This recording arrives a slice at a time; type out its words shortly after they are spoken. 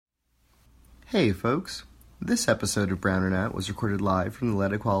Hey folks, this episode of Brown and Out was recorded live from the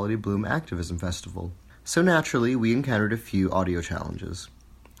Let Equality Bloom Activism Festival. So naturally, we encountered a few audio challenges.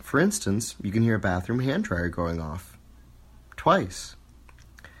 For instance, you can hear a bathroom hand dryer going off. Twice.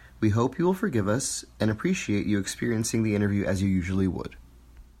 We hope you will forgive us and appreciate you experiencing the interview as you usually would.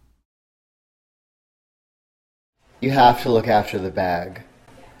 You have to look after the bag.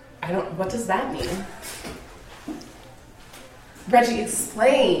 What does that mean? Reggie,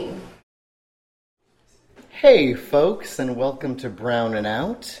 explain. Hey folks, and welcome to Brown and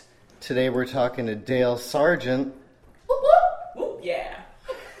Out. Today we're talking to Dale Sargent. Whoop, whoop, whoop, yeah.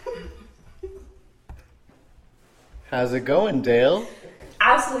 How's it going, Dale?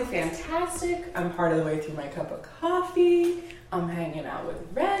 Absolutely fantastic. I'm part of the way through my cup of coffee. I'm hanging out with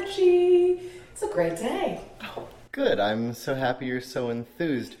Reggie. It's a great day. Oh, good. I'm so happy you're so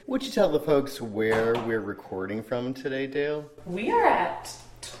enthused. Would you tell the folks where we're recording from today, Dale? We are at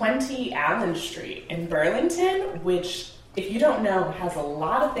 20 Allen Street in Burlington, which, if you don't know, has a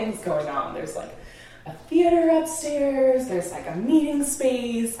lot of things going on. There's like a theater upstairs, there's like a meeting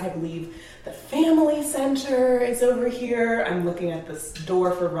space, I believe the family center is over here. I'm looking at this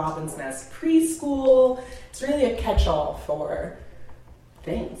door for Robin's Nest Preschool. It's really a catch-all for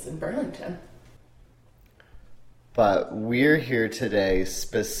things in Burlington. But we're here today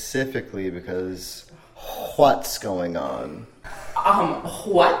specifically because what's going on?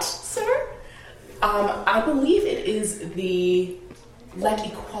 What, sir? I believe it is the Let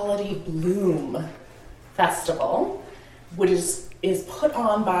Equality Bloom Festival, which is put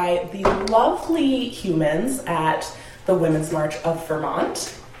on by the lovely humans at the Women's March of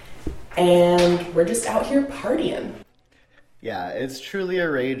Vermont. And we're just out here partying. Yeah, it's truly a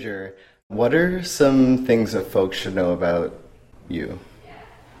rager. What are some things that folks should know about you?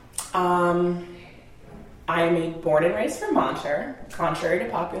 I am a born and raised Vermonter, contrary to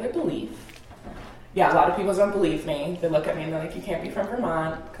popular belief. Yeah, a lot of people don't believe me. They look at me and they're like, you can't be from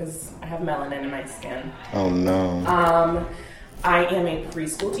Vermont because I have melanin in my skin. Oh no. I am a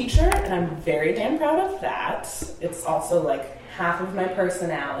preschool teacher and I'm very damn proud of that. It's also like half of my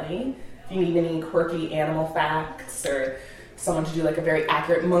personality. If you need any quirky animal facts or someone to do like a very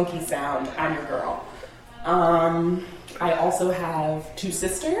accurate monkey sound, I'm your girl. I also have two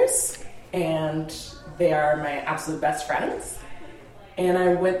sisters and they are my absolute best friends. And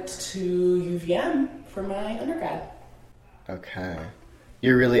I went to UVM for my undergrad. Okay.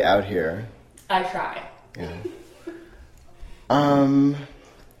 You're really out here. I try. Yeah.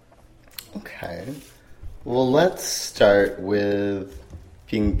 Okay. Well, let's start with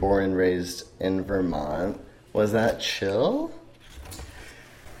being born and raised in Vermont. Was that chill?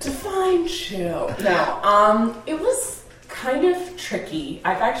 Define chill. No, it was kind of tricky.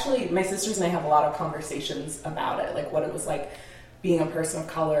 My sisters and I have a lot of conversations about it, like what it was like being a person of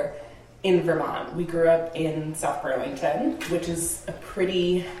color in Vermont. We grew up in South Burlington, which is a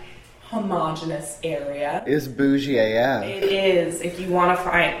pretty homogenous area. It's bougie AF. It is. If you want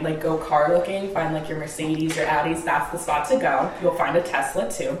to go car looking, find like your Mercedes or Audis, that's the spot to go. You'll find a Tesla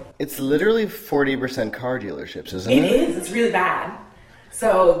too. It's literally 40% car dealerships, isn't it? It is. It's really bad.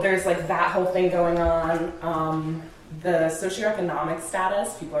 So there's like that whole thing going on. The socioeconomic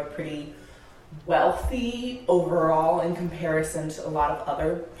status, people are pretty wealthy overall in comparison to a lot of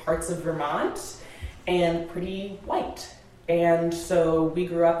other parts of Vermont and pretty white. And so we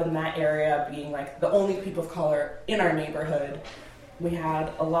grew up in that area being like the only people of color in our neighborhood. We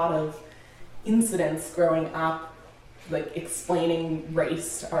had a lot of incidents growing up, like explaining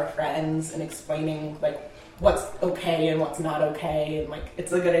race to our friends and explaining like what's okay and what's not okay, and like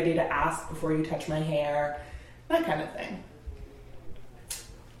it's a good idea to ask before you touch my hair, that kind of thing.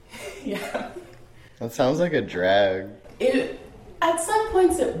 Yeah. That sounds like a drag. At some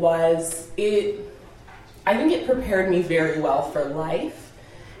points it was. I think it prepared me very well for life,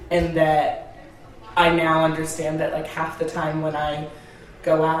 and that I now understand that like half the time when I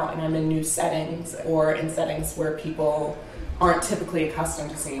go out and I'm in new settings or in settings where people aren't typically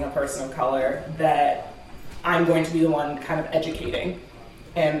accustomed to seeing a person of color, that I'm going to be the one kind of educating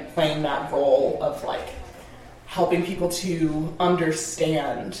and playing that role of like helping people to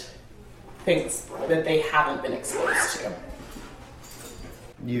understand things that they haven't been exposed to.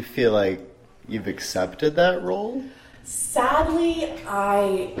 You feel like you've accepted that role? Sadly,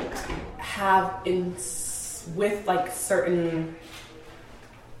 I have with like certain,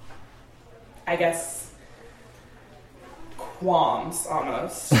 I guess, qualms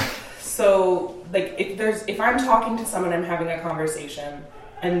almost. So like if I'm talking to someone, I'm having a conversation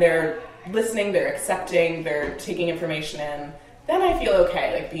and they're listening, they're accepting, they're taking information in, then I feel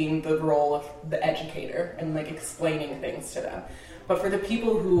okay, like being the role of the educator and like explaining things to them. But for the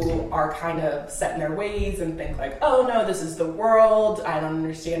people who are kind of set in their ways and think like, oh no, this is the world, I don't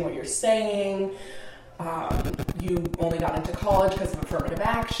understand what you're saying, you only got into college because of affirmative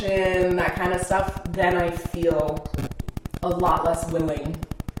action, that kind of stuff, then I feel a lot less willing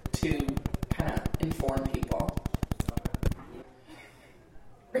to kind of inform people.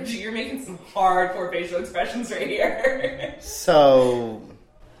 Reggie, you're making some hardcore facial expressions right here. So,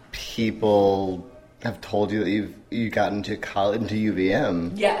 people have told you that you got into college, into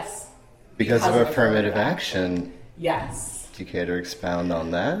UVM. Yes. Because of affirmative action. Yes. Do you care to expound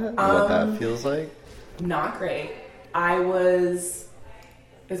on that? What that feels like? Not great. It was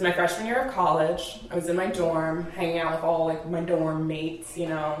my freshman year of college. I was in my dorm, hanging out with all like my dorm mates, you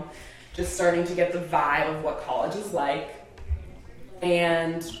know, just starting to get the vibe of what college is like.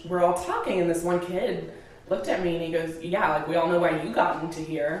 And we're all talking, and this one kid looked at me and he goes, yeah, like we all know why you got into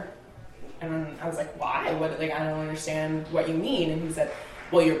here. And I was like, why? What? Like, I don't understand what you mean. And he said,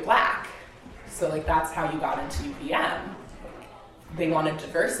 well, you're black. So like, that's how you got into UVM. They wanted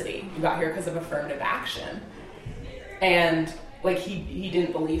diversity. You got here because of affirmative action. And like, he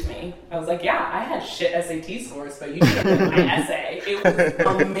didn't believe me. I was like, yeah, I had shit SAT scores, but you didn't get my essay. It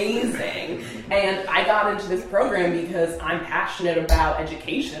was amazing. And I got into this program because I'm passionate about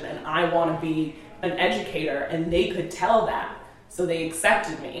education and I want to be an educator, and they could tell that. So they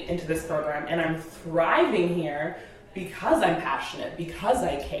accepted me into this program, and I'm thriving here because I'm passionate, because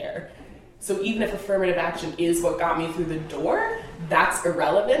I care. So even if affirmative action is what got me through the door, that's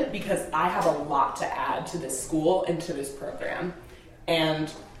irrelevant because I have a lot to add to this school and to this program.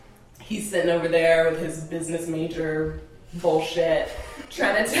 And he's sitting over there with his business major bullshit,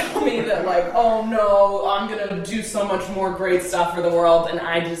 trying to tell me that like, oh no, I'm gonna do so much more great stuff for the world, and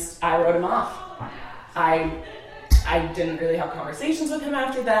I wrote him off. I didn't really have conversations with him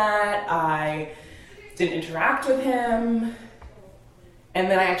after that. I didn't interact with him. And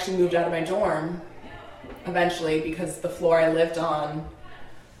then I actually moved out of my dorm eventually because the floor I lived on,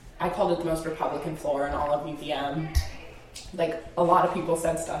 I called it the most Republican floor in all of UVM. Like, a lot of people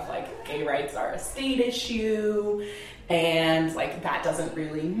said stuff like gay rights are a state issue and like that doesn't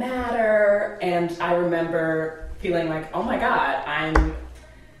really matter. And I remember feeling like, oh my God, I'm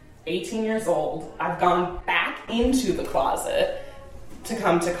 18 years old. I've gone back into the closet to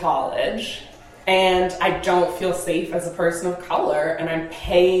come to college. And I don't feel safe as a person of color, and I'm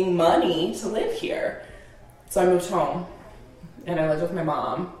paying money to live here. So I moved home, and I lived with my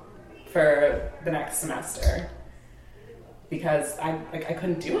mom for the next semester because I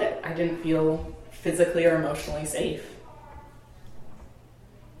couldn't do it. I didn't feel physically or emotionally safe.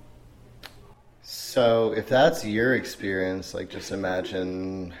 So if that's your experience, like just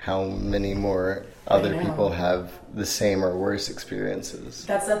imagine how many more other people have the same or worse experiences.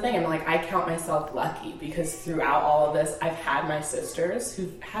 That's the thing, and like I count myself lucky because throughout all of this, I've had my sisters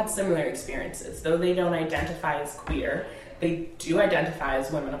who've had similar experiences. Though they don't identify as queer, they do identify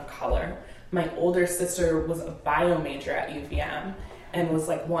as women of color. My older sister was a bio major at UVM and was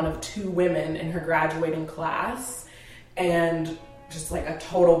like one of 2 women in her graduating class, and just like a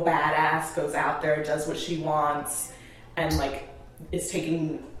total badass, goes out there, does what she wants, and like is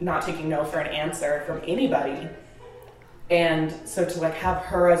not taking no for an answer from anybody. And so to like have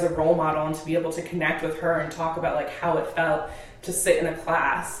her as a role model and to be able to connect with her and talk about like how it felt to sit in a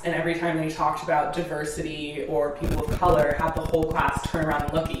class and every time they talked about diversity or people of color, have the whole class turn around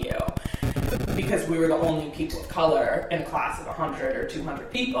and look at you because we were the only people of color in a class of 100 or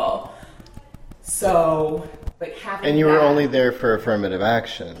 200 people. So like having And you were only there for affirmative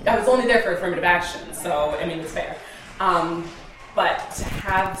action. I was only there for affirmative action, so I mean it's fair. But to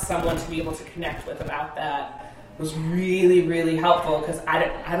have someone to be able to connect with about that was really, really helpful because I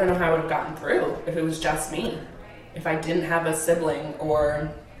don't know how I would have gotten through if it was just me. If I didn't have a sibling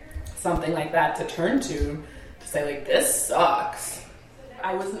or something like that to turn to say like, this sucks.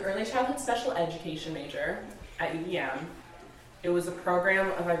 I was an early childhood special education major at UVM. It was a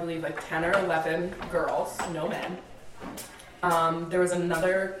program of, I believe, like 10 or 11 girls, no men. There was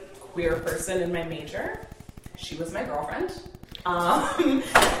another queer person in my major. She was my girlfriend.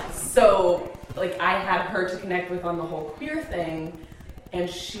 So, like, I had her to connect with on the whole queer thing, and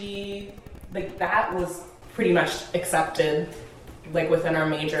she, like, that was pretty much accepted, like, within our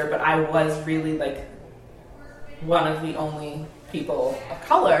major, but I was really, like, one of the only people of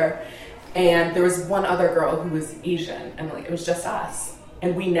color. And there was one other girl who was Asian, and like it was just us.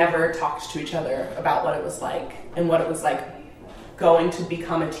 And we never talked to each other about what it was like and what it was like going to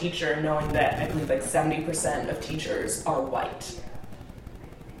become a teacher, knowing that I believe like 70% of teachers are white.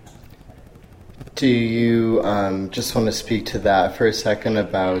 Do you just want to speak to that for a second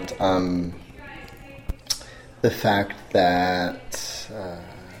about the fact that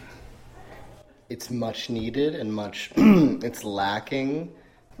it's much needed and much it's lacking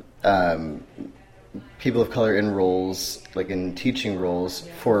people of color in roles, like in teaching roles,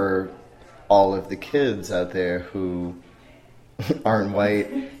 for all of the kids out there who aren't white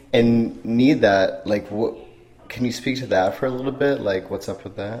and need that. Like, what can you speak to that for a little bit? Like, what's up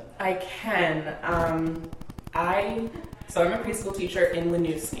with that? I can. So I'm a preschool teacher in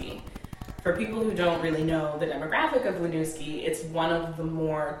Winooski. For people who don't really know the demographic of Winooski, it's one of the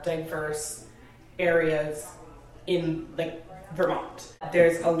more diverse areas in Vermont.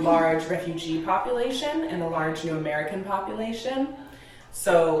 There's a large refugee population and a large New American population.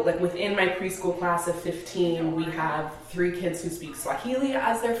 So within my preschool class of 15, we have 3 kids who speak Swahili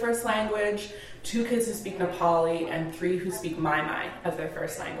as their first language, 2 kids who speak Nepali, and 3 who speak Mai as their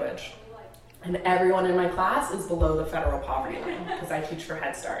first language. And everyone in my class is below the federal poverty line because I teach for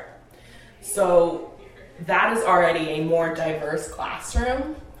Head Start. So that is already a more diverse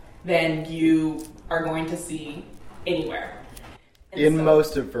classroom than you are going to see anywhere.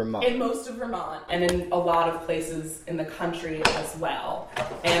 Most of Vermont. In most of Vermont, and in a lot of places in the country as well.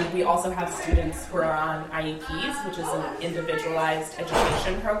 And we also have students who are on IEPs, which is an individualized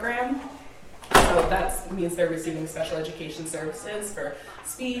education program. So that means they're receiving special education services for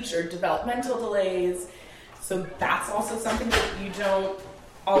speech or developmental delays. So that's also something that you don't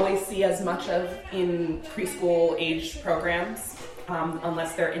always see as much of in preschool age programs,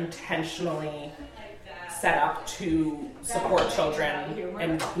 unless they're intentionally set up to support children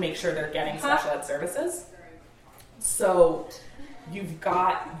and make sure they're getting special ed services. So you've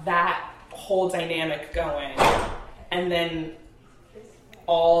got that whole dynamic going, and then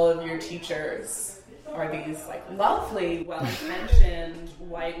all of your teachers are these lovely, well-intentioned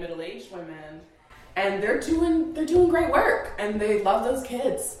white middle-aged women, and they're doing great work, and they love those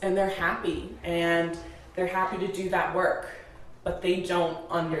kids, and they're happy to do that work, but they don't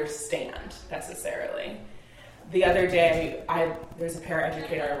understand necessarily. The other day, there's a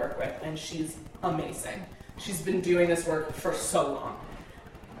paraeducator I work with, and she's amazing. She's been doing this work for so long.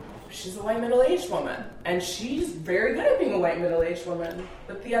 She's a white middle-aged woman, and she's very good at being a white middle-aged woman.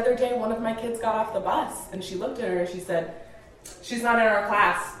 But the other day, one of my kids got off the bus, and she looked at her and she said, "She's not in our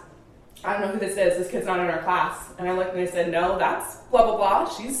class. I don't know who this is. This kid's not in our class." And I looked and I said, "No, that's blah, blah, blah.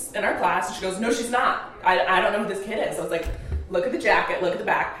 She's in our class." And she goes, "No, she's not. I don't know who this kid is." I was like, "Look at the jacket. Look at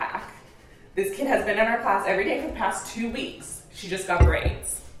the backpack. This kid has been in our class every day for the past 2 weeks. She just got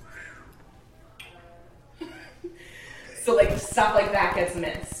braids." So stuff like that gets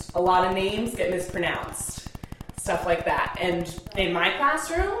missed. A lot of names get mispronounced. Stuff like that. And in my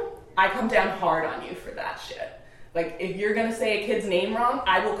classroom, I come down hard on you for that shit. If you're gonna say a kid's name wrong,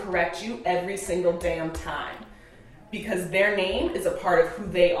 I will correct you every single damn time. Because their name is a part of who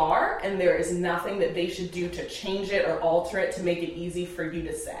they are, and there is nothing that they should do to change it or alter it to make it easy for you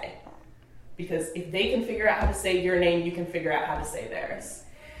to say. Because if they can figure out how to say your name, you can figure out how to say theirs.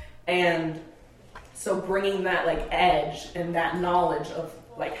 And so bringing that edge and that knowledge of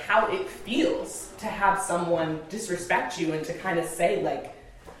how it feels to have someone disrespect you and to kind of say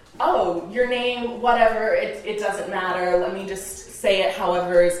 "Oh, your name, whatever, it doesn't matter. Let me just say it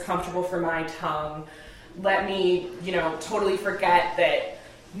however is comfortable for my tongue. Let me, totally forget that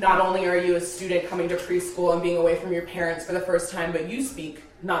not only are you a student coming to preschool and being away from your parents for the first time, but you speak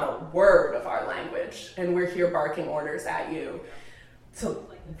not a word of our language, and we're here barking orders at you." To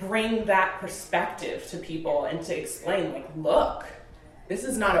bring that perspective to people and to explain, look, this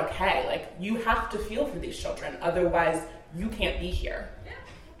is not okay. You have to feel for these children, otherwise you can't be here.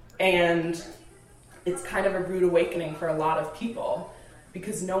 And it's kind of a rude awakening for a lot of people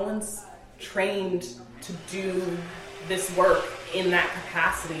because no one's trained to do this work in that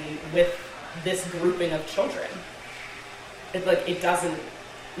capacity with this grouping of children.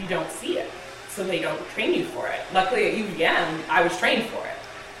 You don't see it, so they don't train you for it. Luckily at UVM, I was trained for it,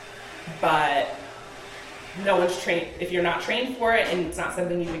 but no one's trained. If you're not trained for it and it's not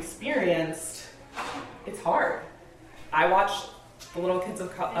something you've experienced, it's hard. I watch the little kids of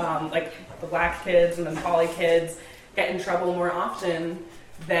the black kids and the Nepali kids get in trouble more often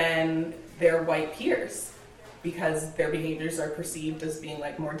than their white peers because their behaviors are perceived as being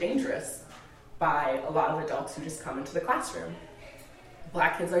more dangerous by a lot of adults who just come into the classroom.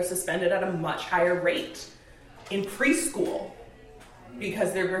 Black kids are suspended at a much higher rate in preschool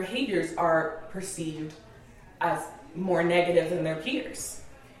because their behaviors are perceived as more negative than their peers.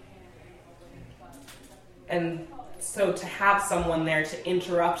 And so to have someone there to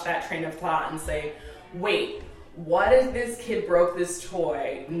interrupt that train of thought and say, wait, what if this kid broke this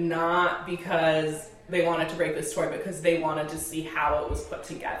toy not because they wanted to break this toy, but because they wanted to see how it was put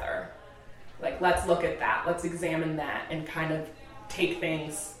together? Like, let's look at that. Let's examine that and kind of take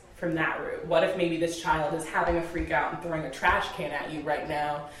things from that route. What if maybe this child is having a freak out and throwing a trash can at you right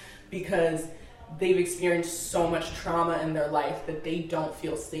now because they've experienced so much trauma in their life that they don't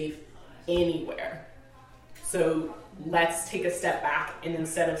feel safe anywhere. So let's take a step back, and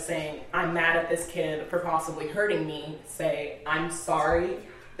instead of saying, I'm mad at this kid for possibly hurting me, say, I'm sorry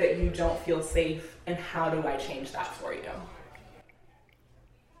that you don't feel safe, and how do I change that for you?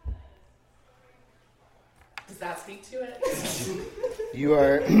 Does that speak to it?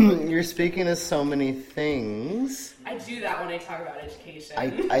 You're speaking to so many things. I do that when I talk about education.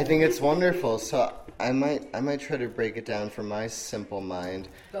 I think it's wonderful. So I might try to break it down for my simple mind.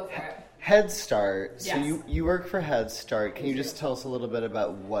 Go for it. Head Start. Yes. So you work for Head Start. Can you just tell us a little bit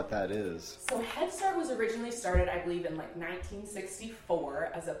about what that is? So Head Start was originally started, I believe, in like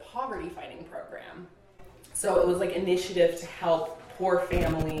 1964 as a poverty fighting program. So it was like an initiative to help poor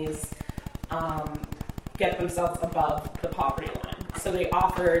families get themselves above the poverty line. So they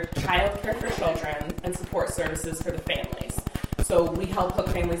offered childcare for children and support services for the families. So we help hook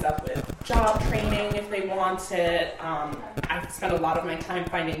families up with job training if they want it. I spent a lot of my time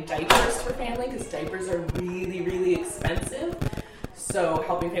finding diapers for family because diapers are really, really expensive. So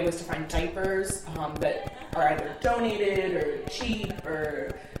helping families to find diapers that are either donated or cheap,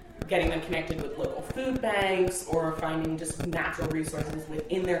 or getting them connected with local food banks, or finding just natural resources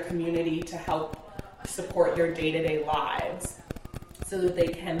within their community to help support their day-to-day lives so that they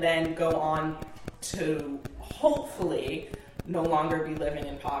can then go on to hopefully no longer be living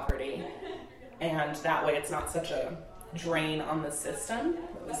in poverty. And that way it's not such a drain on the system.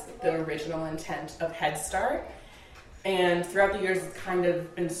 That was the original intent of Head Start. And throughout the years it's kind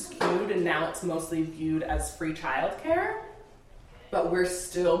of been skewed, and now it's mostly viewed as free childcare. But we're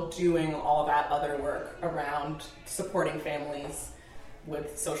still doing all that other work around supporting families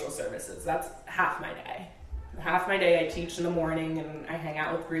with social services. That's half my day. Half my day I teach in the morning and I hang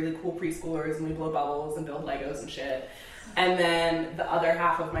out with really cool preschoolers and we blow bubbles and build Legos and shit. And then the other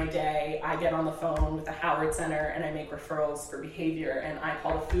half of my day I get on the phone with the Howard Center and I make referrals for behavior, and I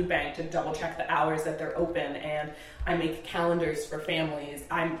call the food bank to double check the hours that they're open, and I make calendars for families.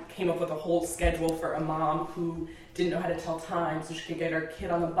 I came up with a whole schedule for a mom who didn't know how to tell time so she could get her kid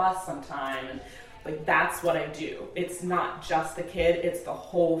on the bus sometime. And like, that's what I do. It's not just the kid, it's the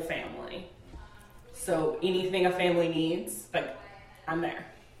whole family. So anything a family needs, like, I'm there.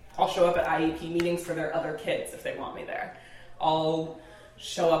 I'll show up at IEP meetings for their other kids if they want me there. I'll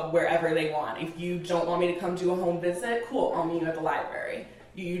show up wherever they want. If you don't want me to come do a home visit, cool, I'll meet you at the library.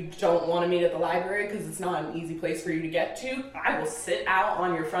 You don't want to meet at the library because it's not an easy place for you to get to, I will sit out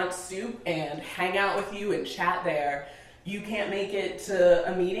on your front stoop and hang out with you and chat there. You can't make it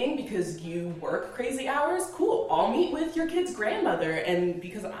to a meeting because you work crazy hours? Cool, I'll meet with your kid's grandmother, and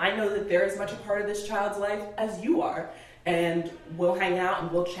because I know that they're as much a part of this child's life as you are. And we'll hang out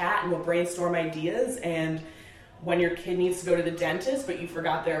and we'll chat and we'll brainstorm ideas, and when your kid needs to go to the dentist but you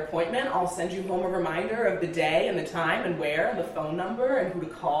forgot their appointment, I'll send you home a reminder of the day and the time and where and the phone number and who to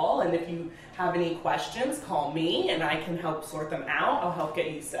call. And if you have any questions, call me and I can help sort them out. I'll help get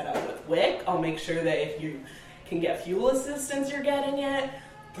you set up with WIC. I'll make sure that if you can get fuel assistance, you're getting it.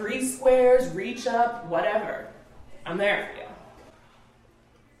 3 squares, reach up, whatever. I'm there for you.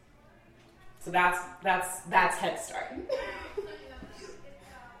 So that's Head Start.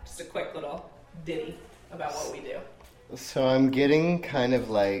 Just a quick little ditty about what we do. So I'm getting kind of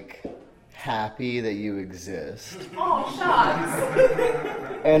like happy that you exist. Oh,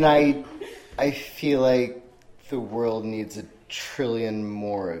 shucks. And I feel like the world needs 1 trillion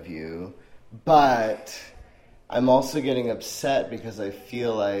more of you. But I'm also getting upset because I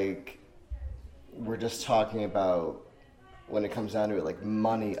feel like we're just talking about, when it comes down to it, like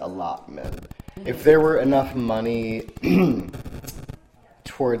money allotment. Mm-hmm. If there were enough money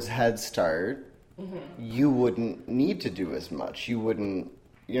towards Head Start, mm-hmm. you wouldn't need to do as much. You wouldn't,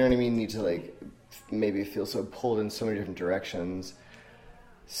 you know what I mean, need to like maybe feel so pulled in so many different directions.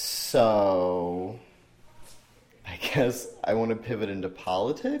 So I guess I want to pivot into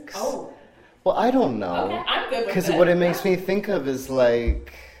politics. Oh. Well, I don't know. Okay, I'm good with it. Because what it makes me think of is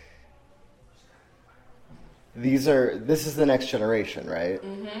like, this is the next generation, right?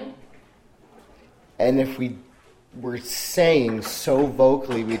 Mm-hmm. And if we're saying so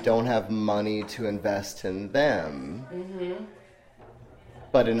vocally we don't have money to invest in them, mm-hmm.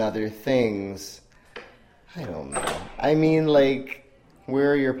 but in other things, I don't know. I mean, like, where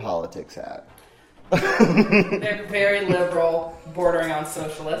are your politics at? They're very liberal, bordering on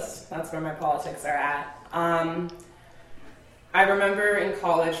socialist. That's where my politics are at. I remember in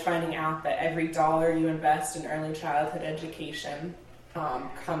college finding out that every dollar you invest in early childhood education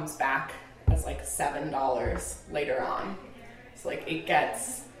comes back as like $7 later on. So like it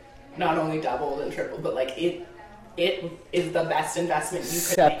gets not only doubled and tripled, but like it is the best investment you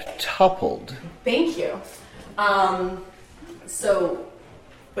could make. Septupled. Thank you.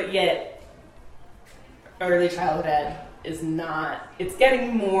 But yet early childhood ed is not, it's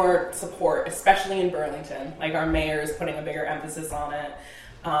getting more support, especially in Burlington. Like our mayor is putting a bigger emphasis on it,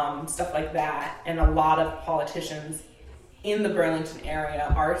 stuff like that. And a lot of politicians in the Burlington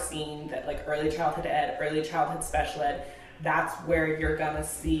area are seeing that like early childhood ed, early childhood special ed, that's where you're gonna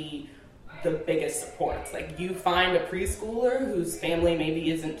see the biggest supports. Like you find a preschooler whose family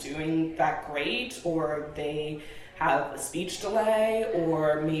maybe isn't doing that great, or they have a speech delay,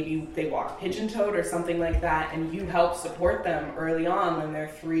 or maybe they walk pigeon-toed or something like that, and you help support them early on when they're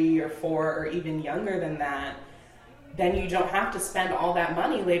 3 or 4 or even younger than that, then you don't have to spend all that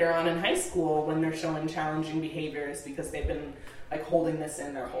money later on in high school when they're showing challenging behaviors because they've been like holding this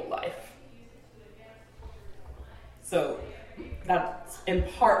in their whole life. So that's in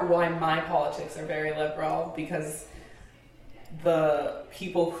part why my politics are very liberal, because the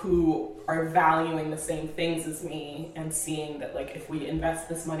people who are valuing the same things as me and seeing that like if we invest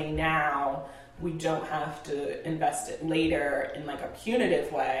this money now, we don't have to invest it later in like a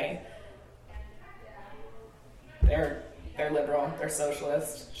punitive way. They're liberal, they're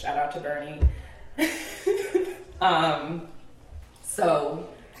socialist. Shout out to Bernie. So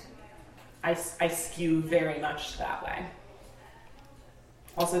I skew very much that way.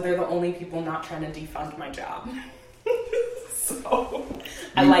 Also, they're the only people not trying to defund my job. So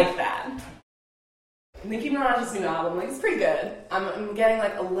I like that. Nicki Minaj's new album, like, it's pretty good. I'm getting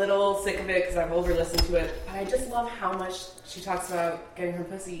like a little sick of it because I've over-listened to it, but I just love how much she talks about getting her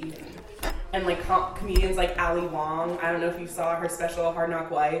pussy eaten. And like comedians like Ali Wong, I don't know if you saw her special Hard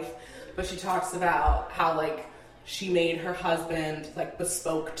Knock Wife, but she talks about how like she made her husband like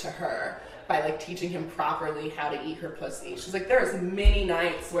bespoke to her by like teaching him properly how to eat her pussy. She's like, there's many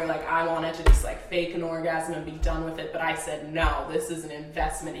nights where like I wanted to just like fake an orgasm and be done with it, but I said, no, this is an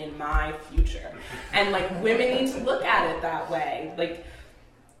investment in my future. And like women need to look at it that way. Like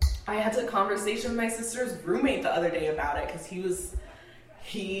I had a conversation with my sister's roommate the other day about it because he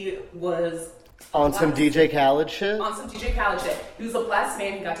was on some DJ Khaled shit? On some DJ Khaled shit. He was a blessed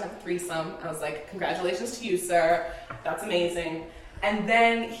man. He got to have a threesome. I was like, congratulations to you, sir. That's amazing. And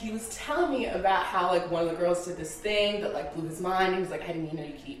then he was telling me about how like one of the girls did this thing that like blew his mind. He was like, I didn't even know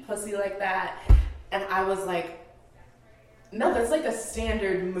you could eat pussy like that. And I was like, no, that's like a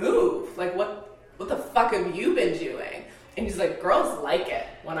standard move. Like what the fuck have you been doing? And he's like, girls like it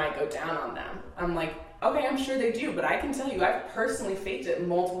when I go down on them. I'm like, okay, I'm sure they do, but I can tell you I've personally faked it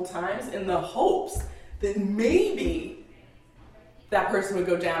multiple times in the hopes that maybe that person would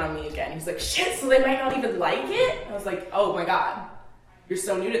go down on me again. He's like, shit, so they might not even like it? I was like, oh my God, you're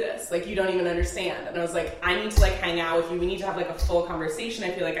so new to this. Like, you don't even understand. And I was like, I need to like hang out with you. We need to have like a full conversation.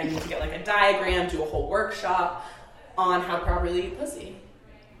 I feel like I need to get like a diagram, do a whole workshop on how to properly eat pussy.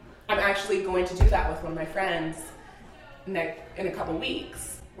 I'm actually going to do that with one of my friends in a couple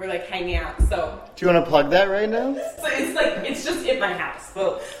weeks. We're like hanging out. So do you want to plug that right now? So it's just at my house.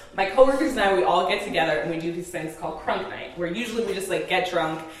 So my coworkers and I, we all get together and we do these things called crunk night, where usually we just like get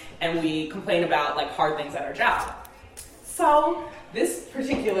drunk and we complain about like hard things at our job. So this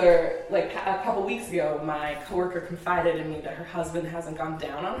particular, like a couple weeks ago, my coworker confided in me that her husband hasn't gone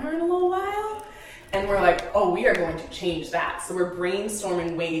down on her in a little while. And we're like, oh, we are going to change that. So we're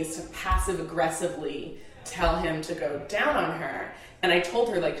brainstorming ways to passive aggressively tell him to go down on her. And I told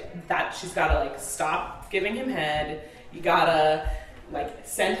her like that she's gotta like stop giving him head. You gotta like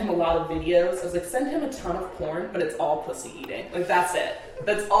send him a lot of videos. I was like, send him a ton of porn, but it's all pussy eating. Like that's it.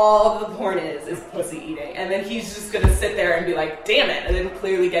 That's all the porn is pussy eating. And then he's just gonna sit there and be like, damn it, and then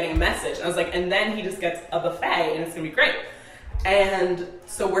clearly getting a message. And I was like, and then he just gets a buffet and it's gonna be great. And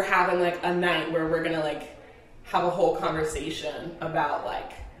so we're having like a night where we're gonna like have a whole conversation about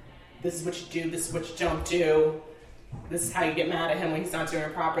like, this is what you do, this is what you don't do. This is how you get mad at him when he's not doing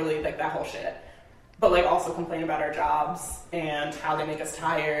it properly, like that whole shit. But like also complain about our jobs and how they make us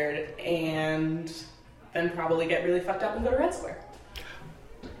tired, and then probably get really fucked up and go to Red Square.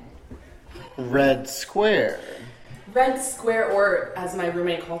 Red Square. Red Square, or as my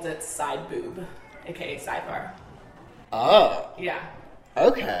roommate calls it, side boob, aka sidebar. Oh. Yeah.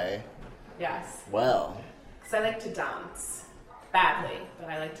 Okay. Yes. Well. Because I like to dance. Badly, but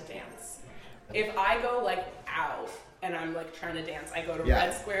I like to dance. If I go like out and I'm like trying to dance, I go to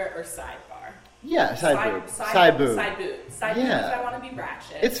Red Square or sidebar. Yeah, side boob. Side boob if I want to be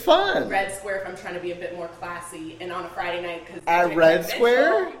ratchet. It's fun. Red Square if I'm trying to be a bit more classy, and on a Friday night because at Red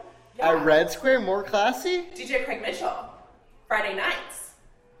Square. Yeah. At Red Square, more classy. DJ Craig Mitchell, Friday nights.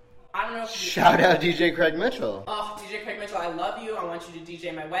 I don't know if Shout out DJ Craig Mitchell. Oh, DJ Craig Mitchell, I love you. I want you to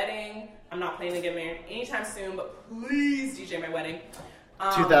DJ my wedding. I'm not planning to get married anytime soon, but please DJ my wedding.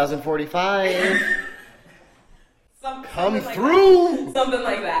 2045. Come like through. That. Something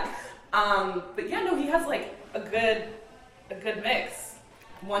like that. But yeah, no, he has like a good mix.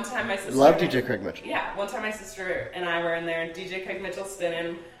 One time my sister... Love DJ Craig Mitchell. Yeah, one time my sister and I were in there, and DJ Craig Mitchell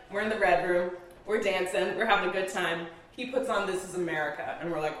spinning. We're in the red room. We're dancing. We're having a good time. He puts on This Is America,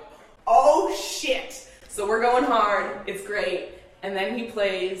 and we're like, oh shit! So we're going hard. It's great. And then he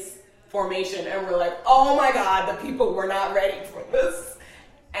plays Formation, and we're like, oh my god, the people were not ready for this.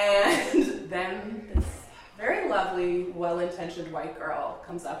 And then this very lovely, well-intentioned white girl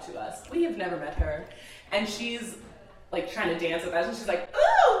comes up to us. We have never met her. And she's like trying to dance with us, and she's like,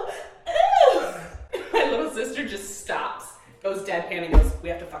 ooh, ooh. My little sister just stops, goes deadpan, and goes, we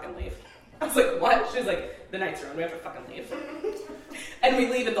have to fucking leave. I was like, what? She was like, the night's ruined, we have to fucking leave. And we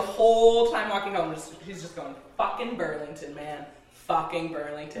leave, and the whole time walking home, she's just going, fucking Burlington, man. Fucking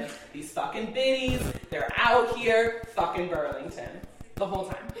Burlington. These fucking biddies, they're out here, fucking Burlington. The whole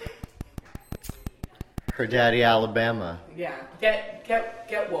time. Her daddy, Alabama. Yeah.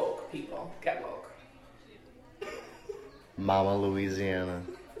 Get woke, people. Get woke. Mama, Louisiana.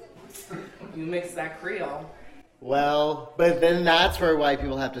 You mix that Creole. Well, but then that's where white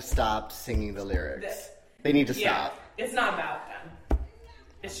people have to stop singing the lyrics. They need to stop. It's not about them.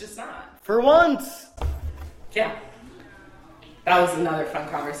 It's just not. For once! Yeah. That was another fun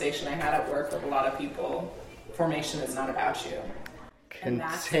conversation I had at work with a lot of people. Formation is not about you.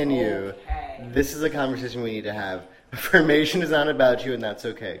 Continue. Okay. This is a conversation we need to have. Formation is not about you, and that's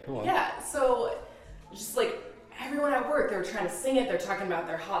okay. Come on. Yeah, so just like everyone at work, they were trying to sing it. They're talking about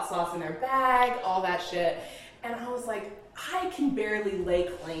their hot sauce in their bag, all that shit. And I was like, I can barely lay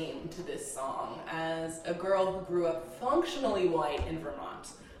claim to this song as a girl who grew up functionally white in Vermont.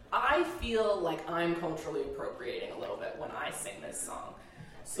 I feel like I'm culturally appropriating a little bit when I sing this song.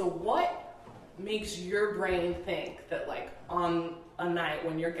 So what makes your brain think that like on a night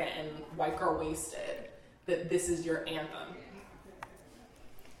when you're getting white girl wasted, that this is your anthem?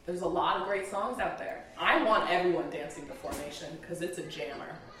 There's a lot of great songs out there. I want everyone dancing to Formation because it's a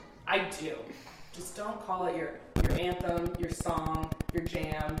jammer. I do. Just don't call it your anthem, your song, your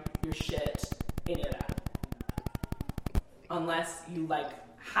jam, your shit, any of that. Unless you like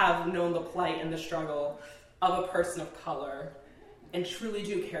have known the plight and the struggle of a person of color and truly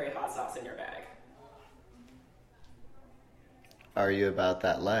do carry hot sauce in your bag. Are you about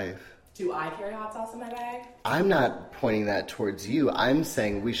that life? Do I carry hot sauce in my bag? I'm not pointing that towards you. I'm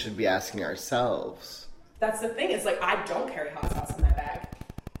saying we should be asking ourselves. That's the thing. It's like I don't carry hot sauce in my bag.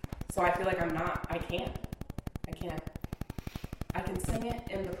 So I feel like I can't. I can sing it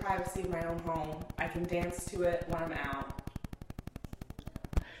in the privacy of my own home. I can dance to it when I'm out.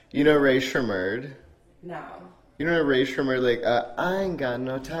 You know Ray Shermerd? No. You know Ray Shermerd, like, I ain't got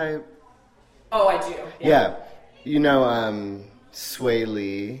no type. Oh, I do. Yeah. You know, Sway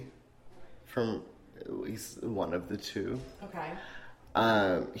Lee he's one of the two. Okay.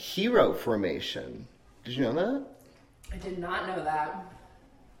 He wrote Formation. Did you know that? I did not know that.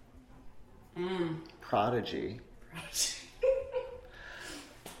 Prodigy.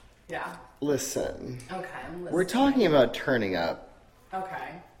 Yeah. Listen. Okay, I'm listening. We're talking about turning up. Okay.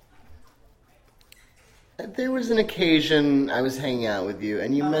 There was an occasion I was hanging out with you,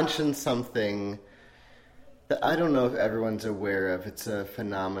 and you mentioned something that I don't know if everyone's aware of. It's a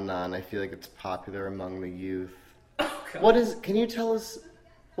phenomenon. I feel like it's popular among the youth. Okay. Can you tell us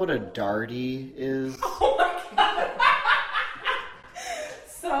what a darty is? Oh my god.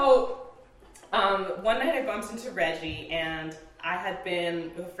 So, one night I bumped into Reggie, and I had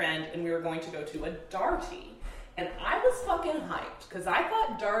been with a friend, and we were going to go to a darty. And I was fucking hyped, because I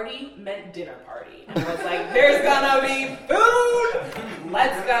thought darty meant dinner party. And I was like, there's gonna be food!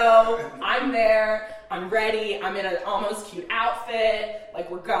 Let's go. I'm there. I'm ready. I'm in an almost cute outfit. Like,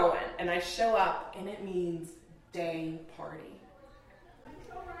 we're going. And I show up, and it means day party.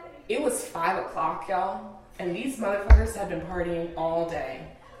 It was 5 o'clock, y'all. And these motherfuckers had been partying all day.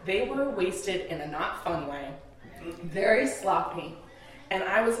 They were wasted in a not fun way. Very sloppy. And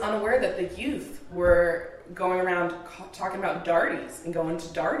I was unaware that the youth were going around talking about darties and going to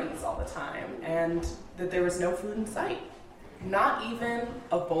darties all the time, and that there was no food in sight. Not even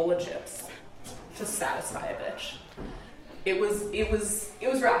a bowl of chips to satisfy a bitch. It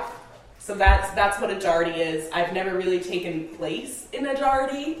was rough. So that's what a darty is. I've never really taken place in a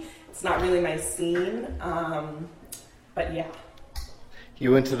darty. It's not really my scene. But yeah.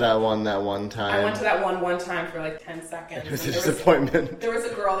 You went to that one time. I went to that one time for like 10 seconds. It was a disappointment. There was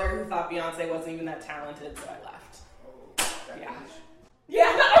a girl there who thought Beyonce wasn't even that talented, so I left. Yeah.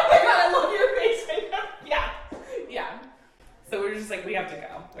 Yeah. we're just like, we have to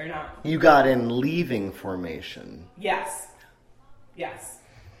go. We're not. You got in leaving formation. Yes.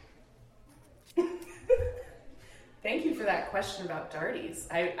 Thank you for that question about darties.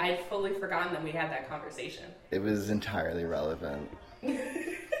 I'd fully forgotten that we had that conversation. It was entirely relevant. You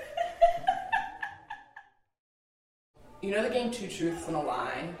know the game Two Truths and a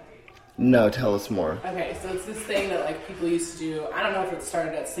Lie? No, tell us more. Okay, so it's this thing that like people used to do. I don't know if it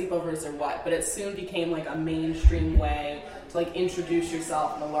started at sleepovers or what, but it soon became like a mainstream way to like introduce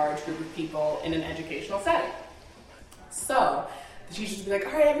yourself in a large group of people in an educational setting. So the teachers would be like,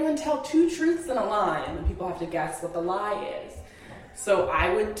 all right, everyone tell 2 truths and a lie, and then people have to guess what the lie is. So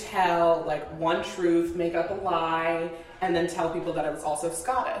I would tell like 1 truth, make up a lie, and then tell people that I was also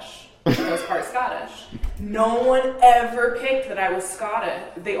Scottish. I was part Scottish. No one ever picked that I was Scottish.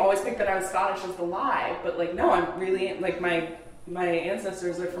 They always picked that I was Scottish as the lie, but like, no, I'm really, like, my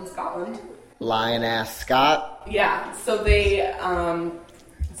ancestors are from Scotland. Lion-ass Scott. Yeah, so they,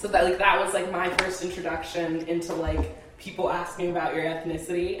 so that, like, that was, like, my first introduction into, like, people asking about your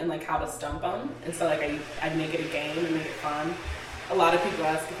ethnicity and, like, how to stump them. And so, like, I'd make it a game and make it fun. A lot of people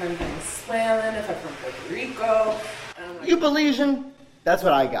ask if I'm Venezuelan, if I'm from Puerto Rico. Like, You Belizean? That's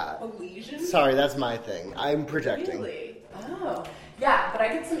what I got. Belizean? Sorry, that's my thing. I'm projecting. Really? Oh. Yeah, but I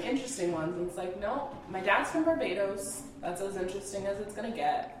get some interesting ones. And it's like, no, my dad's from Barbados. That's as interesting as it's going to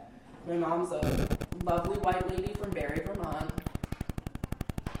get. My mom's a lovely white lady from Barrie, Vermont.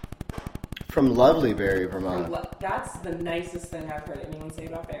 From lovely Barrie, Vermont. That's the nicest thing I've heard anyone say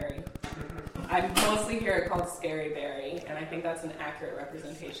about Barrie. I mostly hear it called Scary Barrie, and I think that's an accurate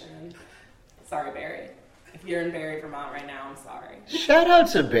representation. Sorry, Barrie. If you're in Barrie, Vermont right now, I'm sorry. Shout out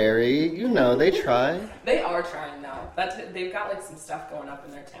to Barrie. You know, they try. They are trying, though. They've got, like, some stuff going up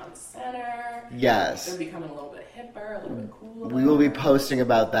in their town center. Yes. They're becoming a little bit hipper, a little bit cooler. We will be posting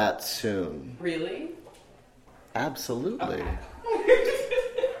about that soon. Really? Absolutely. Okay.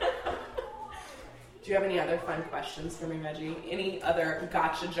 Do you have any other fun questions for me, Reggie? Any other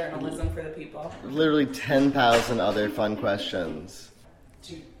gotcha journalism for the people? Literally 10,000 other fun questions.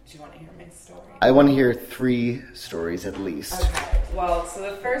 Do you want to hear my story? I want to hear 3 stories at least. Okay. Well, so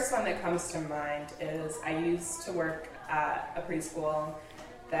the first one that comes to mind is I used to work at a preschool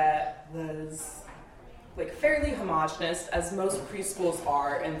that was like fairly homogenous, as most preschools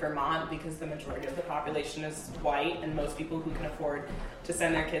are in Vermont, because the majority of the population is white, and most people who can afford to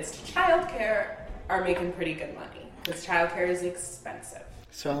send their kids to childcare are making pretty good money, because childcare is expensive.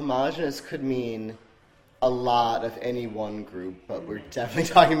 So homogenous could mean a lot of any one group, but we're definitely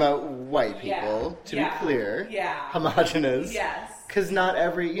talking about white people, to be clear. Yeah. Homogenous. Yes. Because not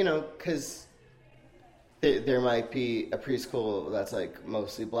every, because there might be a preschool that's like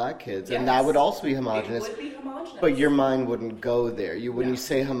mostly black kids, and that would also be homogenous. It would be homogenous. But your mind wouldn't go there. When you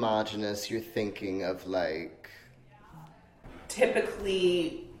say homogenous, you're thinking of like...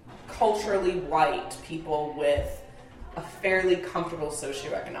 typically culturally white people with a fairly comfortable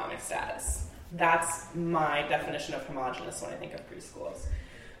socioeconomic status. That's my definition of homogenous when I think of preschools.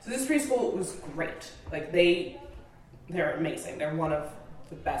 So this preschool was great. Like they're amazing. They're one of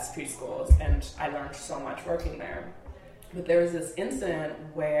the best preschools, and I learned so much working there. But there was this incident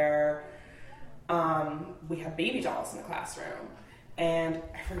where we had baby dolls in the classroom, and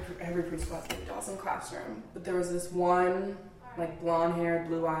every preschool has baby dolls in the classroom. But there was this one like blonde-haired,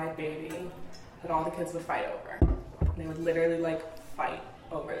 blue-eyed baby that all the kids would fight over. They would literally like fight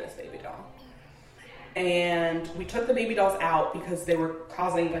over this baby doll. And we took the baby dolls out because they were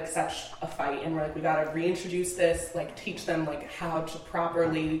causing like such a fight, and we're like, we gotta reintroduce this, like teach them like how to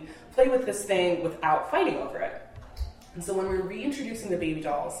properly play with this thing without fighting over it. And so when we were reintroducing the baby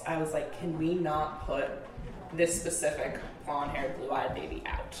dolls, I was like, can we not put this specific blonde-haired, blue-eyed baby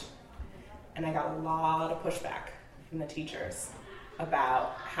out? And I got a lot of pushback from the teachers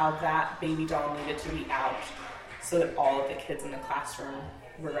about how that baby doll needed to be out so that all of the kids in the classroom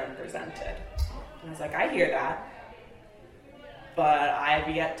were represented. And I was like, I hear that, but I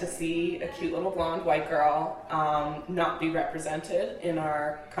have yet to see a cute little blonde white girl not be represented in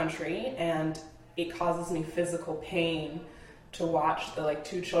our country, and it causes me physical pain to watch the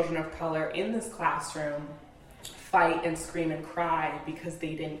 2 children of color in this classroom fight and scream and cry because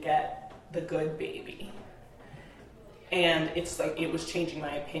they didn't get the good baby. And it's like, it was changing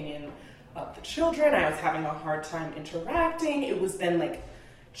my opinion of the children. I was having a hard time interacting. It was then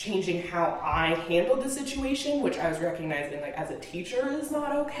changing how I handled the situation, which I was recognizing as a teacher is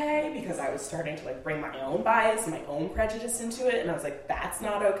not okay, because I was starting to bring my own bias and my own prejudice into it, and I was like, that's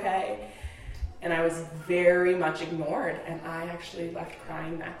not okay. And I was very much ignored, and I actually left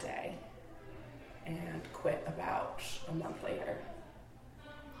crying that day and quit about a month later.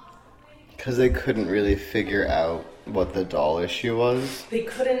 Because they couldn't really figure out what the doll issue was. They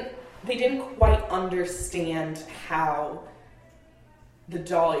didn't quite understand how the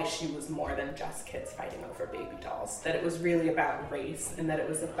doll issue was more than just kids fighting over baby dolls. That it was really about race, and that it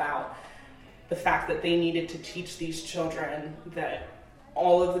was about the fact that they needed to teach these children that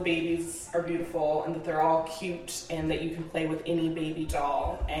all of the babies are beautiful and that they're all cute and that you can play with any baby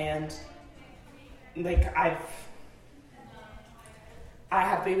doll. And like I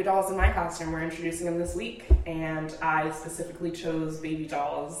have baby dolls in my classroom. We're introducing them this week, and I specifically chose baby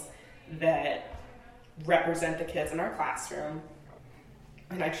dolls that represent the kids in our classroom.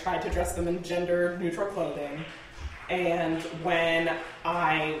 And I tried to dress them in gender neutral clothing. And when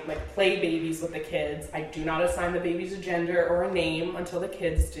I play babies with the kids, I do not assign the babies a gender or a name until the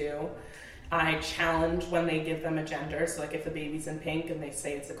kids do. I challenge when they give them a gender. So if the baby's in pink and they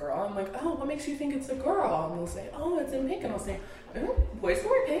say it's a girl, I'm like, oh, what makes you think it's a girl? And they'll say, oh, it's in pink. And I'll say, oh, boys can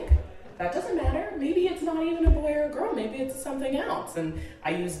wear pink. That doesn't matter. Maybe it's not even a boy or a girl. Maybe it's something else. And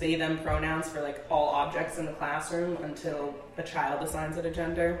I use they, them pronouns for all objects in the classroom until the child assigns it a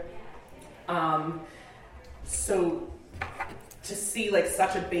gender. So to see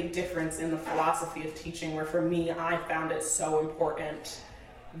such a big difference in the philosophy of teaching, where for me, I found it so important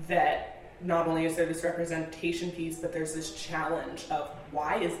that not only is there this representation piece, but there's this challenge of,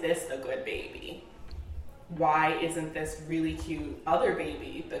 why is this the good baby? Why isn't this really cute other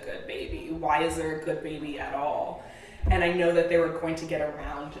baby the good baby? Why is there a good baby at all? And I know that they were going to get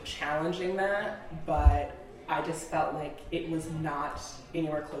around to challenging that, but I just felt like it was not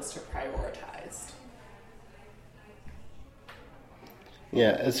anywhere close to prioritized.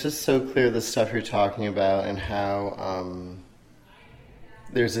 Yeah, it's just so clear the stuff you're talking about and how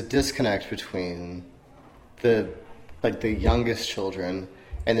there's a disconnect between the youngest children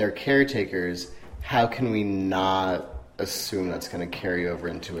and their caretakers. How can we not assume that's going to carry over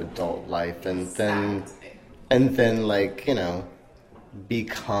into adult life and then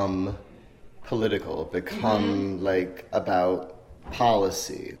become political, about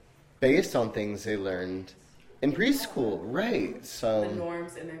policy based on things they learned in preschool, right? So the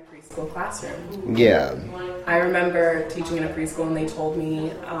norms in their preschool classroom. Yeah. I remember teaching in a preschool, and they told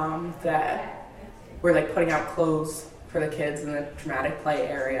me that we're putting out clothes for the kids in the dramatic play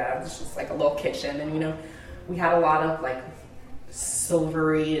area. It's just a little kitchen, and we had a lot of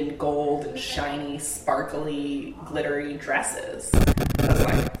silvery and gold and shiny, sparkly, glittery dresses. I was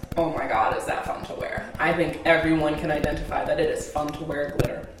like, oh my god, is that fun to wear? I think everyone can identify that it is fun to wear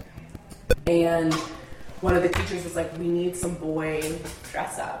glitter. And one of the teachers was like, we need some boy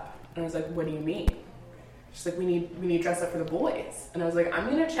dress up. And I was like, what do you mean? She's like, we need dress up for the boys. And I was like, I'm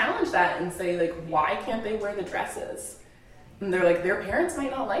going to challenge that and say, why can't they wear the dresses? And they're like, their parents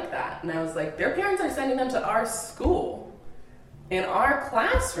might not like that. And I was like, their parents are sending them to our school. In our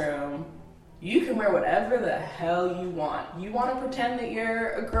classroom, you can wear whatever the hell you want. You want to pretend that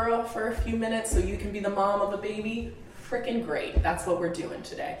you're a girl for a few minutes so you can be the mom of a baby? Freaking great. That's what we're doing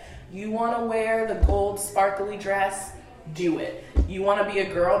today. You want to wear the gold sparkly dress? Do it. You want to be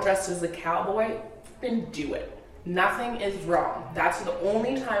a girl dressed as a cowboy? Then do it. Nothing is wrong. That's the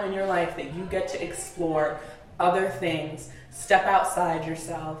only time in your life that you get to explore other things, step outside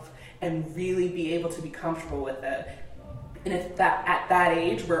yourself, and really be able to be comfortable with it. And if that at that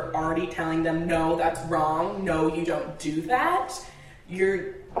age we're already telling them, no, that's wrong, no, you don't do that,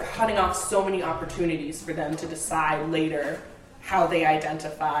 you're cutting off so many opportunities for them to decide later how they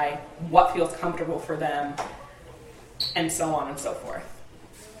identify, what feels comfortable for them, and so on and so forth.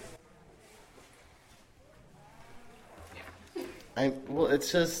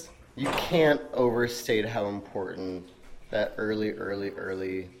 It's just, you can't overstate how important that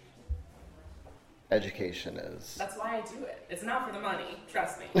early education is. That's why I do it. It's not for the money,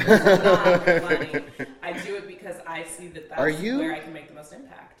 trust me. It's not for the money. I do it because I see that that's where I can make the most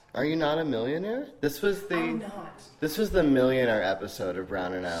impact. Are you not a millionaire? I'm not. This was the millionaire episode of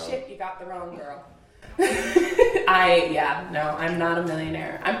Brown and Out. Shit, you got the wrong girl. I'm not a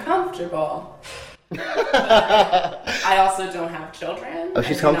millionaire. I'm comfortable. I also don't have children. Oh,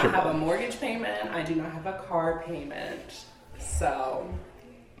 she's comfortable. comfortable. I do not have a mortgage payment. I do not have a car payment. So,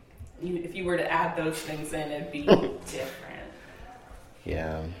 if you were to add those things in, it'd be different.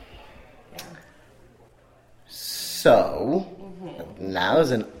 Yeah. So, now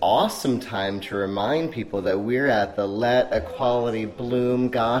is an awesome time to remind people that we're at the Let Equality Bloom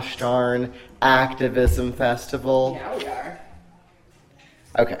Gosh Darn Activism Festival. Yeah, we are.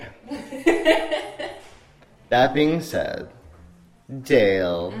 Okay. That being said,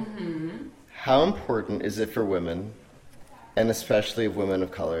 Dale, how important is it for women, and especially women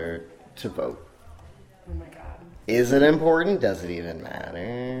of color, to vote? Oh my god. Is it important? Does it even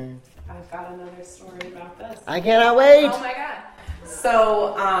matter? I've got another story about this. I cannot wait. Oh my god.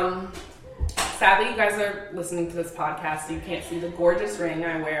 So, sadly, you guys are listening to this podcast, so you can't see the gorgeous ring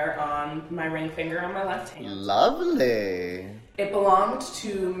I wear on my ring finger on my left hand. Lovely. It belonged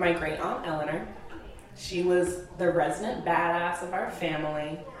to my great aunt Eleanor. She was the resident badass of our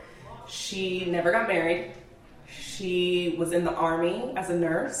family. She never got married. She was in the army as a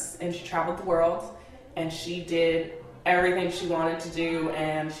nurse, and she traveled the world, and she did everything she wanted to do,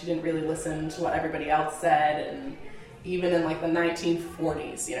 and she didn't really listen to what everybody else said. And even in like the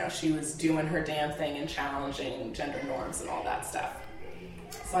 1940s, you know, she was doing her damn thing and challenging gender norms and all that stuff.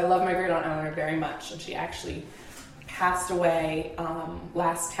 So I love my great aunt Eleanor very much, and she actually passed away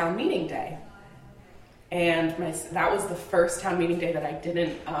last town meeting day. And that was the first town meeting day that I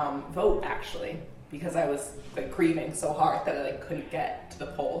didn't vote, actually, because I was like grieving so hard that I like couldn't get to the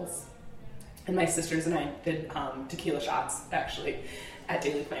polls. And my sisters and I did tequila shots, actually, at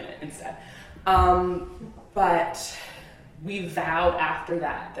Daily Planet instead. But we vowed after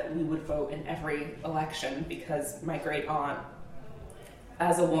that we would vote in every election, because my great aunt,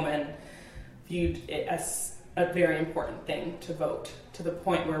 as a woman, viewed it as a very important thing to vote, to the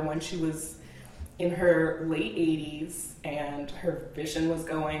point where when she was in her late 80s and her vision was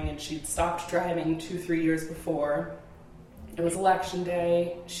going and she'd stopped driving 2-3 years before, it was election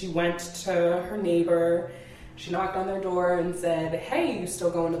day, she went to her neighbor, she knocked on their door and said, "Hey, you still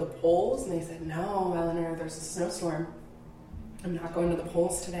going to the polls?" And they said, "No, Eleanor, there's a snowstorm. I'm not going to the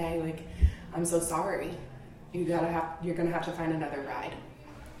polls today. Like, I'm so sorry. You're gonna have to find another ride."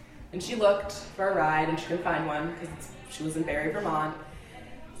 And she looked for a ride and she couldn't find one because she was in Barrie, Vermont.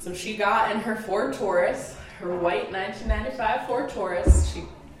 So she got in her Ford Taurus, her white 1995 Ford Taurus. She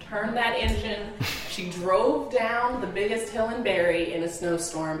turned that engine. She drove down the biggest hill in Barrie in a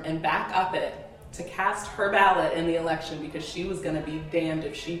snowstorm and back up it to cast her ballot in the election, because she was going to be damned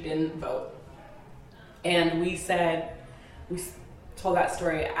if she didn't vote. And we told that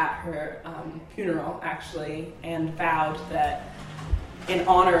story at her funeral, actually, and vowed that in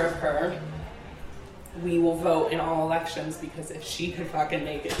honor of her, we will vote in all elections, because if she could fucking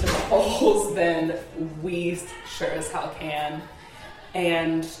make it to the polls, then we sure as hell can.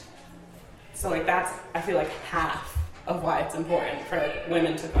 And so like that's, I feel like, half of why it's important for like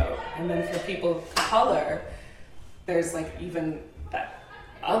women to vote. And then for people of color, there's like even that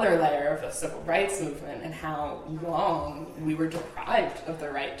other layer of the civil rights movement and how long we were deprived of the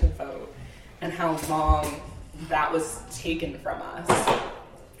right to vote and how long that was taken from us.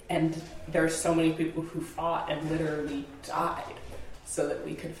 And there's so many people who fought and literally died so that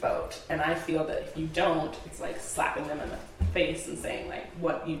we could vote. And I feel that if you don't, it's like slapping them in the face and saying like,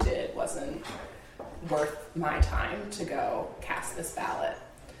 what you did wasn't worth my time to go cast this ballot.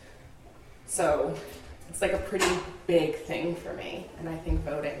 So it's like a pretty big thing for me, and I think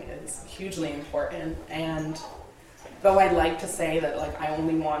voting is hugely important. And though I'd like to say that like I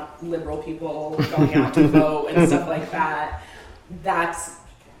only want liberal people going out to vote and stuff like that, that's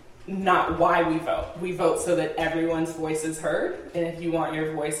not why we vote. We vote so that everyone's voice is heard, and if you want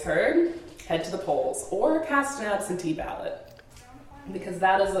your voice heard, head to the polls or cast an absentee ballot, because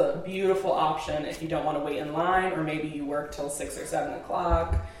that is a beautiful option if you don't want to wait in line, or maybe you work till 6 or 7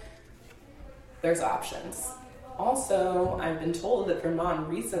 o'clock. There's options. Also, I've been told that Vermont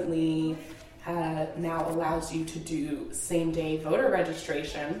recently now allows you to do same-day voter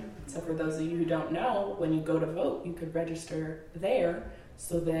registration. So for those of you who don't know, when you go to vote, you could register there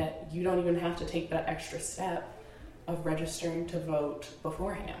so that you don't even have to take that extra step of registering to vote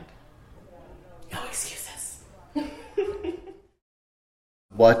beforehand. No excuses.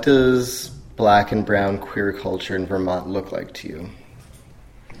 What does Black and brown queer culture in Vermont look like to you?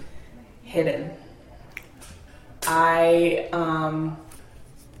 Hidden. I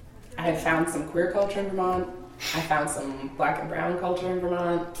have found some queer culture in Vermont. I found some Black and brown culture in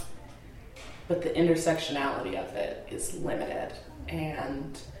Vermont, but the intersectionality of it is limited,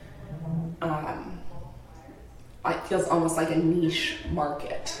 and it feels almost like a niche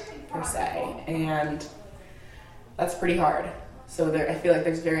market per se, and that's pretty hard. So I feel like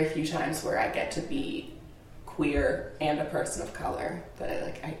there's very few times where I get to be queer and a person of color,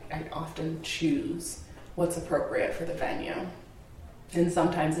 that I often choose what's appropriate for the venue, and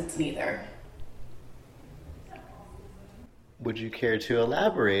sometimes it's neither. Would you care to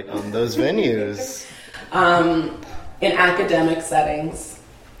elaborate on those venues? In academic settings,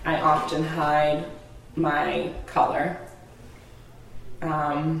 I often hide my color,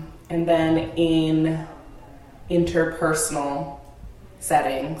 and then in interpersonal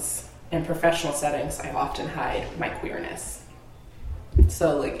settings and professional settings, I often hide my queerness.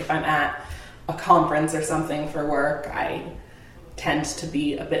 So like if I'm at a conference or something for work, I tend to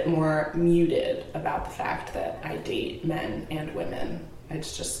be a bit more muted about the fact that I date men and women.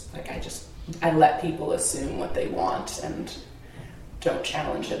 It's just like I let people assume what they want and don't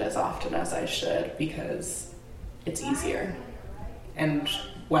challenge it as often as I should because it's easier. And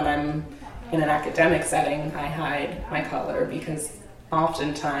when I'm in an academic setting, I hide my color because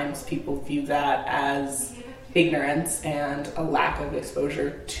oftentimes people view that as ignorance and a lack of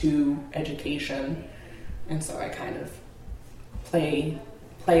exposure to education. And so I kind of play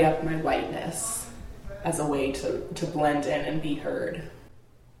up my whiteness as a way to blend in and be heard.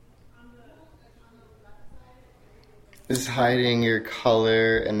 Is hiding your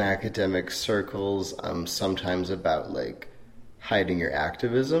color in academic circles sometimes about, like, hiding your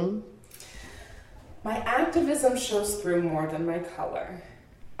activism? My activism shows through more than my color.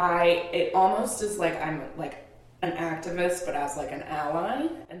 It almost is like I'm like an activist, but as like an ally,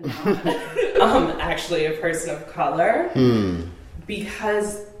 and not actually a person of color.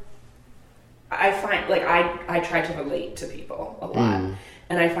 Because I find, like, I try to relate to people a lot.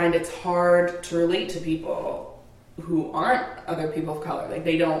 And I find it's hard to relate to people who aren't other people of color. Like,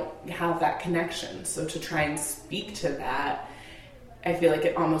 they don't have that connection. So to try and speak to that, I feel like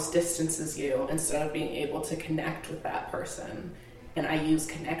it almost distances you instead of being able to connect with that person. And I use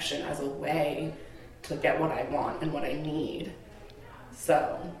connection as a way to get what I want and what I need.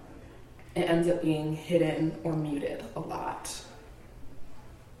 So it ends up being hidden or muted a lot.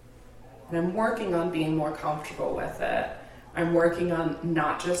 And I'm working on being more comfortable with it. I'm working on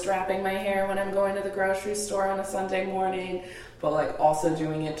not just wrapping my hair when I'm going to the grocery store on a Sunday morning, but like also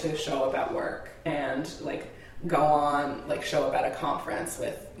doing it to show up at work and like go on, like show up at a conference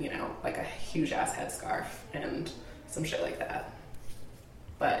with, you know, like a huge ass headscarf and some shit like that.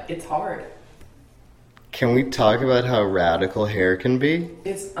 But it's hard. Can we talk about how radical hair can be?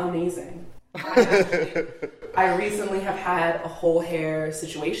 It's amazing. I recently have had a whole hair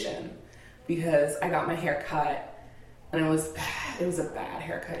situation because I got my hair cut and it was a bad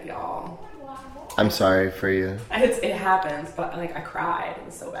haircut, y'all. I'm sorry for you. It happens, but like I cried. It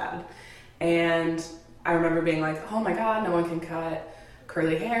was so bad. And I remember being like, oh my God, no one can cut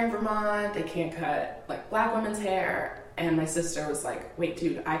curly hair in Vermont. They can't cut like black women's hair. And my sister was like, wait,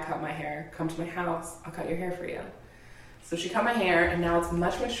 dude, I cut my hair. Come to my house. I'll cut your hair for you. So she cut my hair, and now it's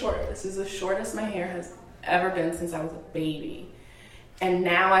much, much shorter. This is the shortest my hair has ever been since I was a baby. And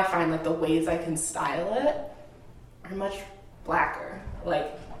now I find like the ways I can style it are much blacker.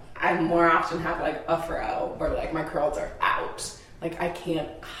 Like, I more often have like a fro, or like my curls are out. Like, I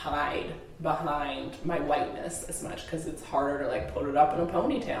can't hide behind my whiteness as much because it's harder to like put it up in a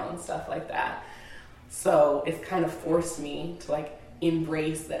ponytail and stuff like that. So it's kind of forced me to like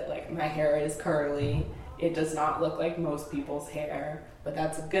embrace that like my hair is curly. It does not look like most people's hair, but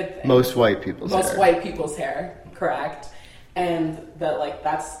that's a good thing. Most white people's hair. Most white people's hair, correct. And that like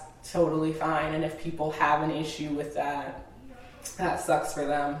that's totally fine. And if people have an issue with that, that sucks for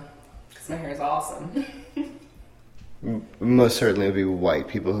them because my hair is awesome. Most certainly it would be white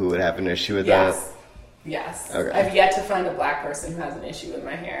people who would have an issue with that. Yes. Okay. I've yet to find a black person who has an issue with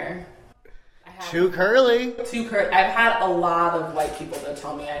my hair. Too curly. I've had a lot of white people that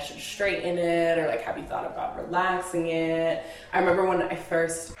tell me I should straighten it, or like, have you thought about relaxing it? I remember when I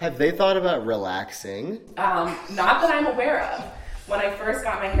first... Have they thought about relaxing? Not that I'm aware of. When I first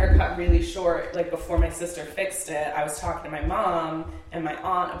got my hair cut really short, like before my sister fixed it, I was talking to my mom and my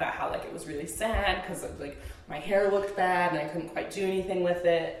aunt about how like it was really sad because like my hair looked bad and I couldn't quite do anything with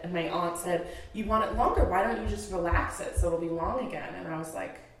it. And my aunt said, you want it longer, why don't you just relax it so it'll be long again? And I was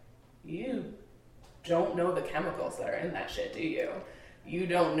like, you don't know the chemicals that are in that shit, do you? You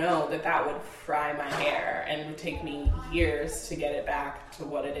don't know that that would fry my hair and it would take me years to get it back to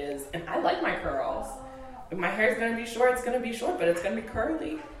what it is. And I like my curls. If my hair's gonna be short, it's gonna be short, but it's gonna be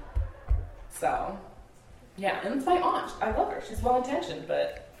curly. So, yeah, and it's my aunt. I love her. She's well-intentioned,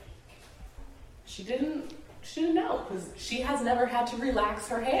 but she didn't know because she has never had to relax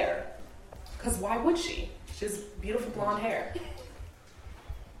her hair. Because why would she? She has beautiful blonde hair.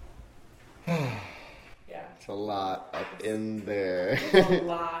 Yeah. It's a lot up in there. A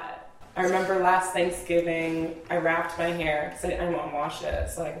lot. I remember last Thanksgiving, I wrapped my hair, because I didn't want to wash it,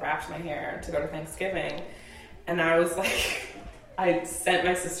 so I wrapped my hair to go to Thanksgiving. And I was like, I sent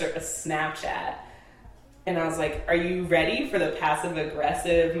my sister a Snapchat, and I was like, are you ready for the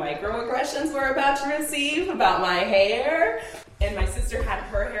passive-aggressive microaggressions we're about to receive about my hair? And my sister had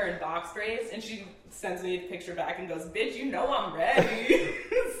her hair in box braids, and she sends me a picture back and goes, bitch, you know I'm ready.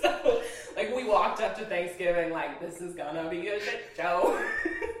 So, like, we walked up to Thanksgiving like, this is gonna be a shit show.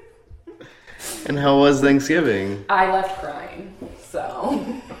 And how was Thanksgiving? I left crying, so,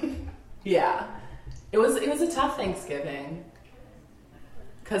 yeah. It was a tough Thanksgiving.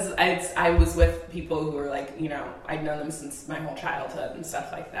 Because I was with people who were like, you know, I'd known them since my whole childhood and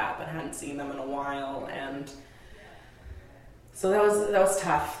stuff like that, but hadn't seen them in a while, and so that was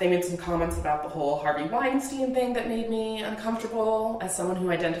tough. They made some comments about the whole Harvey Weinstein thing that made me uncomfortable as someone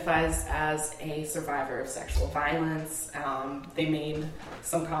who identifies as a survivor of sexual violence. They made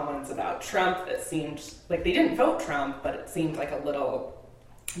some comments about Trump that seemed like they didn't vote Trump, but it seemed like a little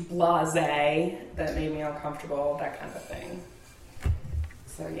blasé that made me uncomfortable, that kind of thing.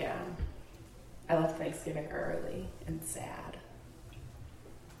 So yeah, I left Thanksgiving early and sad,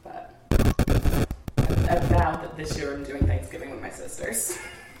 but I vowed that this year I'm doing Thanksgiving with my sisters.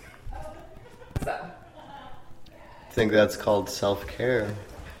 So. I think that's called self-care.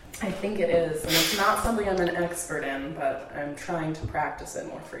 I think it is, and it's not something I'm an expert in, but I'm trying to practice it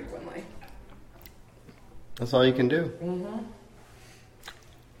more frequently. That's all you can do. Mm-hmm.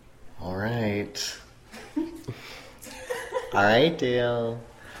 All right. All right, Dale.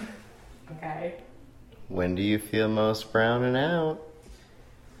 Okay. When do you feel most browning out?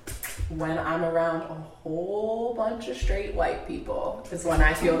 When I'm around a whole bunch of straight white people is when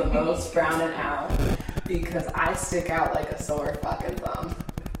I feel the most browning out, because I stick out like a sore fucking thumb.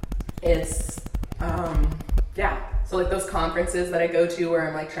 It's, yeah. So like those conferences that I go to where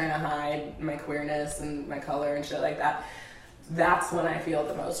I'm like trying to hide my queerness and my color and shit like that, that's when I feel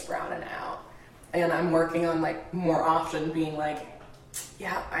the most browning out. And I'm working on like more often being like,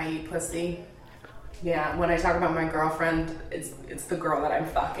 yeah, I eat pussy. Yeah, when I talk about my girlfriend, it's the girl that I'm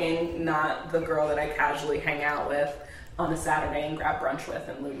fucking, not the girl that I casually hang out with on a Saturday and grab brunch with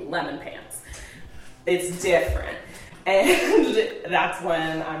in Lululemon pants. It's different. And that's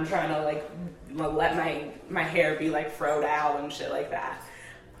when I'm trying to like let my hair be like froed out and shit like that.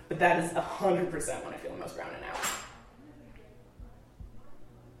 But that is 100% when I feel the most browning out.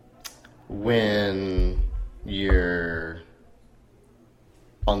 When you're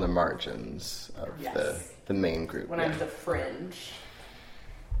on the margins of Yes. the main group. When I'm the fringe.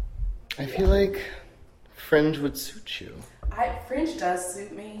 I feel like fringe would suit you. Fringe does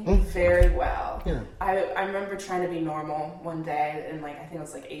suit me very well. Yeah. I remember trying to be normal one day in like, I think it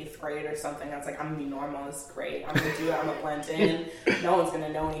was like 8th grade or something. I was like, I'm gonna be normal, this is great. I'm gonna do it, I'm gonna blend in. No one's gonna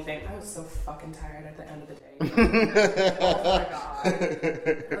know anything. I was so fucking tired at the end of the day. Oh my god.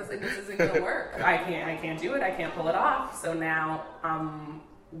 I was like, this isn't gonna work. I can't do it, I can't pull it off. So now I'm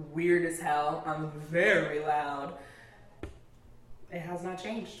weird as hell. I'm very loud. It has not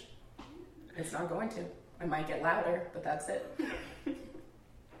changed. It's not going to. I might get louder, but that's it.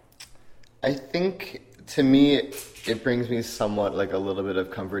 I think, to me, it brings me somewhat, like, a little bit of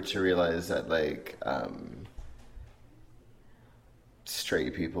comfort to realize that, like,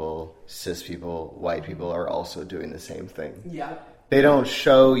 straight people, cis people, white people are also doing the same thing. Yeah. They don't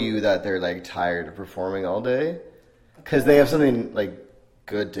show you that they're, like, tired of performing all day, because they have something, like,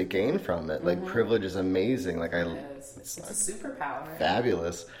 good to gain from it. Like, privilege is amazing. Like, It's a superpower.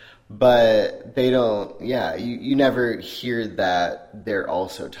 fabulous. But they don't, you never hear that they're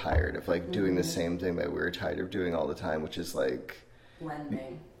also tired of, like, doing the same thing that we're tired of doing all the time, which is, like,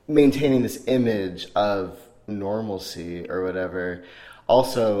 Blending. maintaining this image of normalcy or whatever.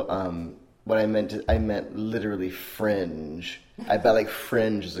 Also, what I meant literally fringe. I bet, like,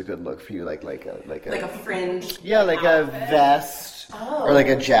 fringe is a good look for you, like a fringe. Yeah, like outfit. a vest or like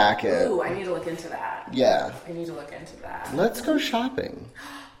a jacket. Ooh, I need to look into that. Yeah. I need to look into that. Let's go shopping.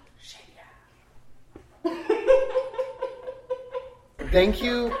 Shit, yeah.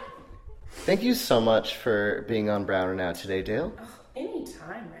 Thank you so much for being on Browner Now today, Dale. Oh,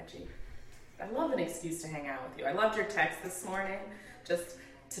 anytime, Reggie. I love an excuse to hang out with you. I loved your text this morning. Just,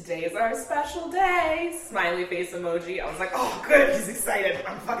 today is our special day. Smiley face emoji. I was like, oh, good. He's excited.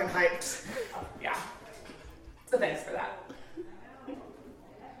 I'm fucking hyped. Yeah. So thanks for that.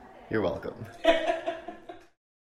 You're welcome.